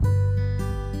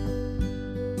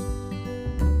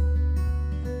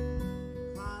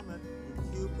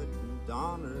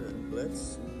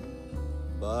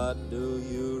But do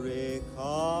you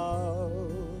recall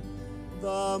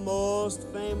the most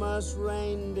famous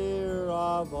reindeer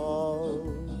of all?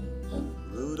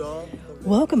 Rudolph.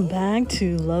 Welcome back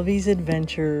to Lovey's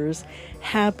Adventures.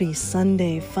 Happy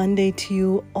Sunday, fun day to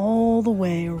you all the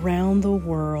way around the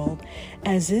world.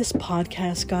 As this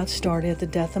podcast got started at the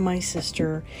death of my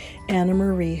sister, Anna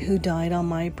Marie, who died on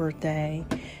my birthday.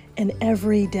 And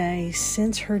every day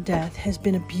since her death has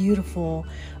been a beautiful,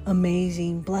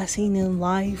 amazing blessing in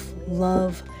life,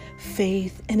 love,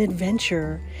 faith, and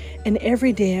adventure. And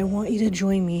every day I want you to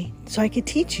join me so I can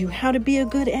teach you how to be a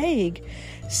good egg.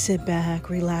 Sit back,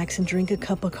 relax, and drink a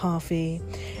cup of coffee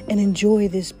and enjoy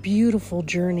this beautiful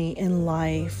journey in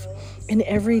life. And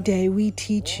every day we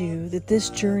teach you that this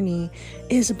journey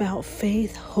is about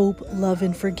faith, hope, love,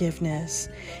 and forgiveness.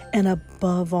 And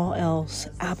above all else,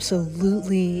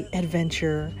 absolutely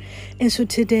adventure. And so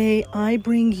today I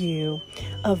bring you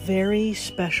a very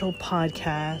special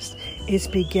podcast. It's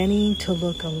beginning to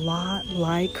look a lot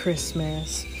like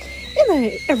Christmas.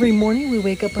 And every morning we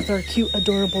wake up with our cute,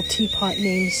 adorable teapot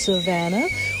named Savannah.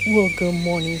 Well, good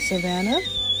morning, Savannah.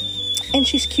 And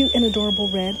she's cute and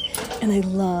adorable red. And I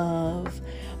love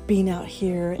being out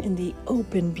here in the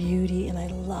open beauty. And I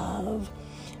love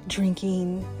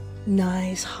drinking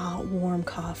nice, hot, warm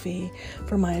coffee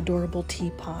from my adorable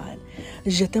teapot.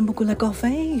 Je t'aime beaucoup le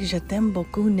café. Je t'aime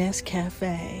beaucoup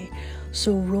Nescafé.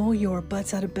 So roll your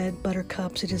butts out of bed,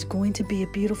 buttercups. It is going to be a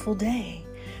beautiful day.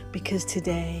 Because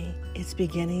today it's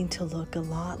beginning to look a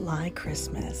lot like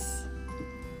Christmas.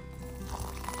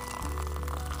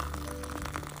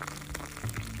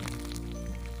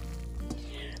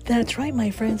 That's right,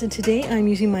 my friends, and today I'm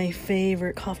using my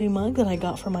favorite coffee mug that I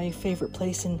got from my favorite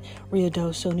place in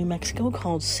Ruidoso, New Mexico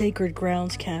called Sacred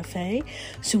Grounds Cafe.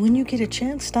 So when you get a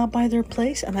chance, stop by their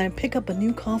place and I pick up a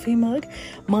new coffee mug.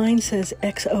 Mine says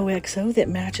XOXO that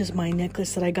matches my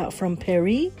necklace that I got from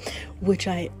Paris, which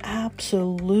I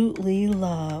absolutely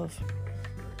love.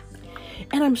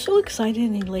 And I'm so excited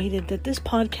and elated that this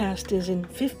podcast is in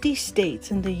 50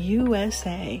 states in the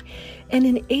USA and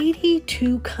in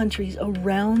 82 countries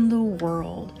around the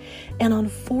world and on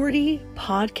 40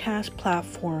 podcast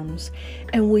platforms.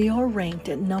 And we are ranked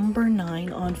at number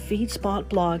 9 on FeedSpot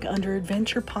blog under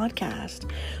Adventure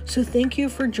Podcast. So thank you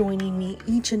for joining me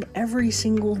each and every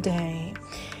single day.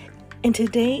 And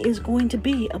today is going to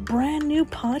be a brand new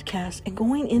podcast and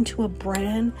going into a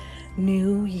brand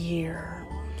new year.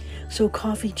 So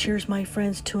coffee cheers, my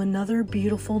friends, to another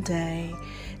beautiful day.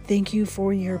 Thank you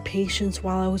for your patience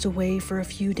while I was away for a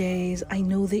few days. I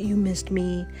know that you missed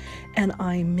me, and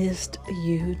I missed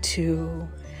you too.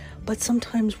 But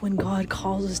sometimes when God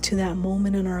calls us to that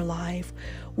moment in our life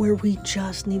where we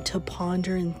just need to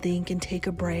ponder and think and take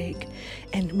a break,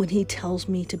 and when He tells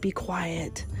me to be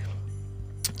quiet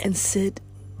and sit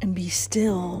and be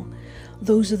still,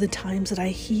 those are the times that I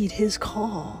heed His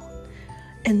call.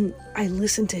 And I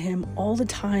listen to Him all the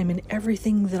time in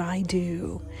everything that I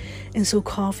do. And so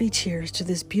coffee cheers to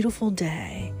this beautiful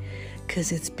day,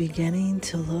 because it's beginning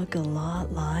to look a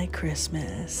lot like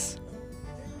Christmas.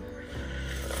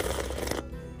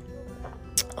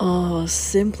 Oh,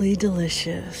 simply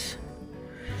delicious.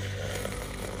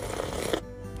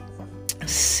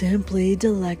 Simply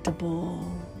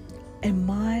delectable. And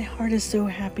my heart is so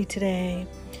happy today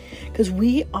because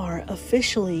we are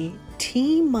officially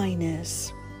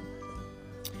T-minus.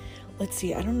 Let's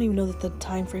see, I don't even know that the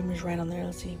time frame is right on there.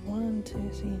 Let's see, 1,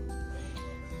 2, see.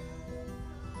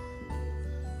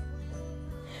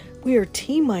 We are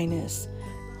T-minus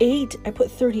 8. I put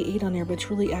 38 on there, but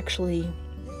it's really actually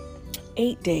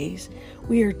 8 days.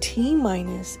 We are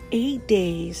T-minus 8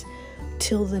 days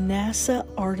till the NASA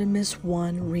Artemis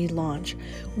 1 relaunch,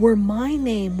 where my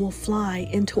name will fly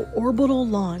into orbital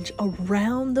launch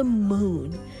around the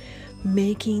moon,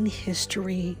 making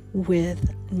history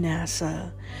with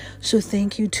NASA. So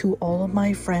thank you to all of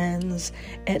my friends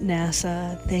at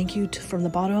NASA. Thank you from the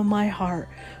bottom of my heart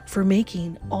for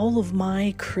making all of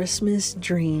my Christmas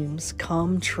dreams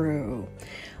come true.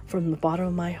 From the bottom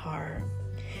of my heart.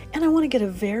 And I want to get a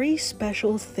very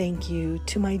special thank you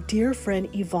to my dear friend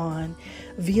Yvonne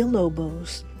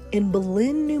Villalobos in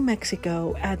Belen, New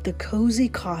Mexico at the Cozy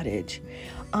Cottage.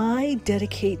 I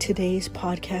dedicate today's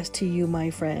podcast to you, my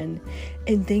friend,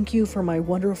 and thank you for my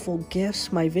wonderful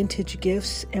gifts, my vintage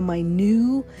gifts, and my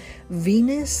new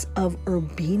Venus of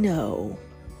Urbino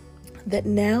that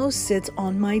now sits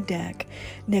on my deck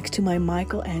next to my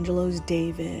Michelangelo's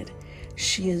David.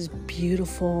 She is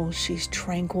beautiful, she's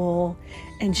tranquil,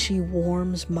 and she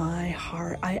warms my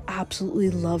heart. I absolutely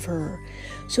love her.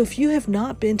 So if you have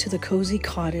not been to the Cozy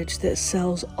Cottage that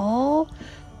sells all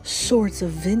sorts of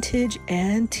vintage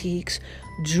antiques,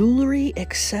 jewelry,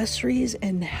 accessories,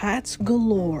 and hats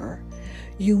galore.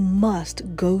 You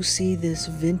must go see this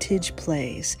vintage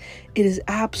place. It is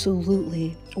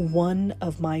absolutely one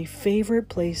of my favorite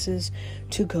places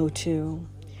to go to.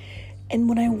 And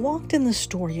when I walked in the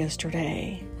store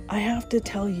yesterday, I have to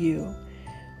tell you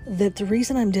that the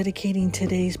reason I'm dedicating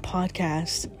today's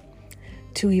podcast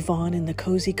to Yvonne in the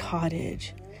Cozy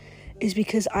Cottage is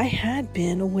because I had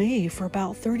been away for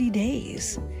about 30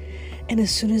 days. And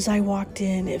as soon as I walked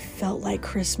in, it felt like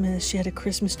Christmas. She had a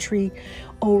Christmas tree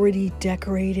already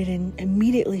decorated, and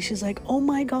immediately she's like, "Oh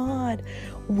my God,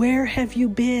 where have you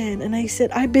been?" And I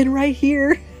said, "I've been right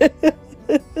here."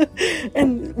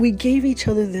 And we gave each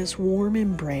other this warm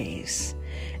embrace.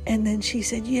 And then she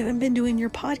said, "You haven't been doing your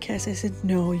podcast." I said,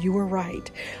 "No, you were right.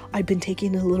 I've been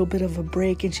taking a little bit of a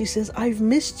break." And she says, "I've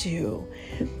missed you."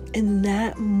 In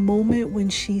that moment when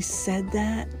she said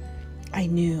that, I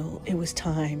knew it was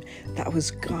time. That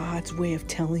was God's way of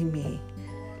telling me,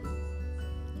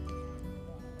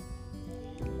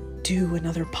 do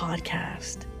another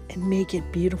podcast and make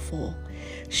it beautiful.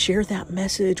 Share that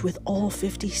message with all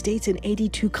 50 states and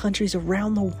 82 countries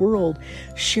around the world.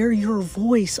 Share your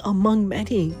voice among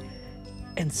many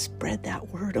and spread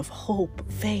that word of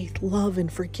hope, faith, love, and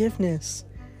forgiveness.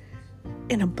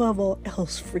 And above all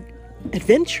else, for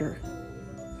adventure.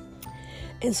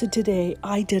 And so today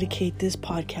I dedicate this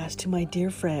podcast to my dear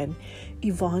friend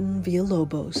Yvonne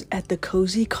Villalobos at the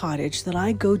Cozy Cottage that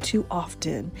I go to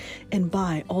often and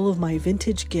buy all of my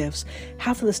vintage gifts.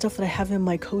 Half of the stuff that I have in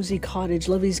my Cozy Cottage,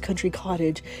 Lovey's Country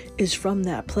Cottage, is from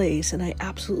that place, and I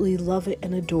absolutely love it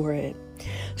and adore it.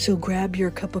 So grab your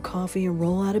cup of coffee and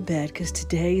roll out of bed, because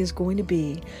today is going to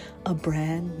be a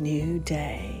brand new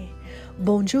day.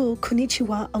 Bonjour,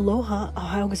 konnichiwa, aloha,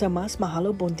 ohayou gozaimasu,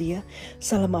 mahalo, bon dia,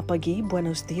 salamat pagi,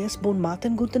 buenos dias, bon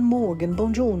matin, guten morgen,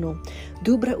 buongiorno,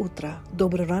 dobra utra,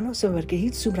 dobra rano,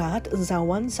 sabarkahit, subrahat,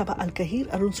 zawan, saba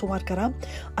alkahir, arun sawarkara,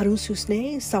 arun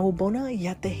susne, sawabona,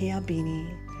 yatehea bini.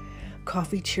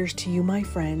 Coffee cheers to you, my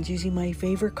friends, using my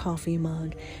favorite coffee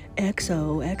mug,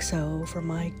 XOXO, from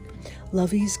my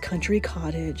Lovey's Country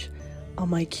Cottage, on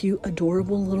my cute,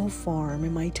 adorable little farm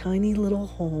in my tiny little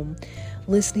home,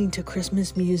 listening to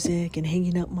Christmas music and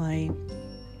hanging up my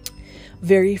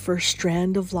very first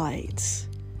strand of lights.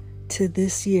 To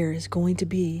this year is going to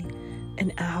be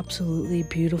an absolutely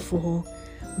beautiful,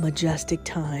 majestic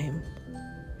time.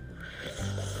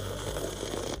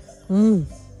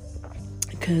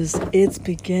 Because it's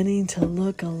beginning to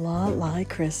look a lot like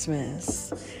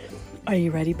Christmas. Are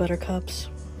you ready, buttercups?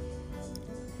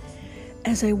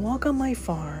 As I walk on my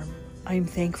farm, I'm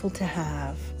thankful to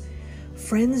have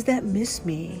friends that miss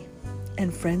me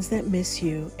and friends that miss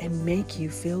you and make you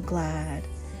feel glad.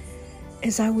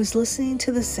 As I was listening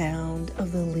to the sound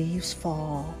of the leaves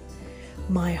fall,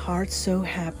 my heart's so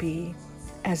happy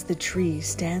as the trees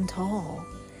stand tall.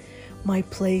 My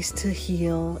place to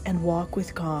heal and walk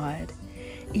with God.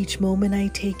 Each moment I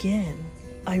take in,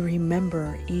 I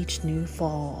remember each new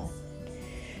fall.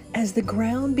 As the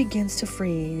ground begins to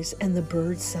freeze and the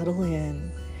birds settle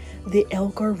in, the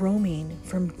elk are roaming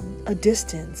from a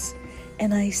distance,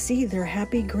 and I see their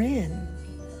happy grin.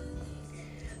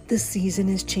 The season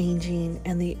is changing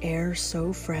and the air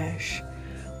so fresh.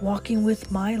 Walking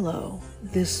with Milo,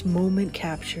 this moment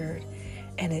captured,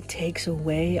 and it takes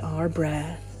away our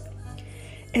breath.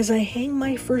 As I hang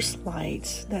my first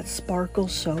lights that sparkle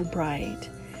so bright,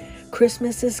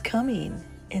 Christmas is coming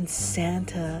and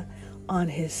Santa on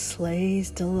his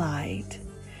sleigh's delight.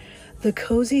 The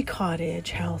Cozy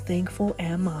Cottage, how thankful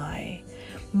am I,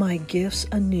 my gifts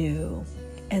anew,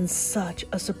 and such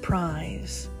a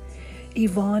surprise.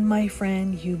 Yvonne, my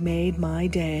friend, you made my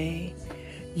day.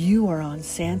 You are on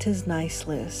Santa's nice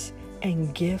list,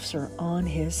 and gifts are on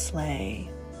his sleigh.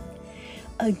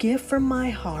 A gift from my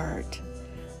heart,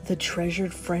 the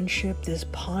treasured friendship this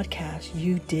podcast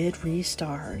you did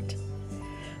restart.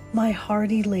 My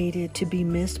heart elated to be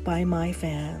missed by my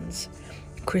fans.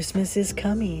 Christmas is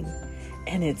coming,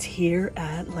 and it's here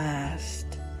at last.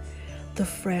 The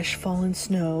fresh fallen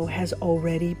snow has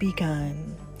already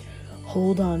begun.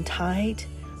 Hold on tight,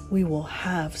 we will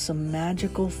have some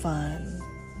magical fun.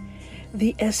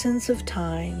 The essence of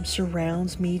time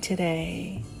surrounds me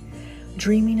today,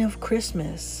 dreaming of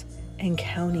Christmas and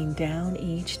counting down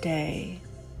each day.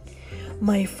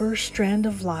 My first strand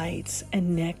of lights,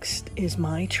 and next is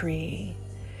my tree,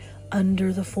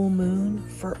 under the full moon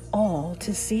for all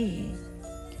to see.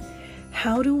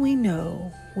 How do we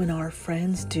know when our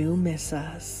friends do miss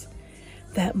us?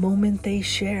 That moment they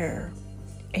share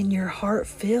and your heart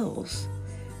fills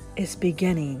is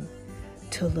beginning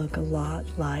to look a lot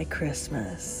like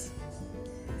Christmas.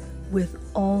 With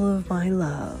all of my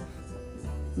love,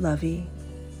 lovey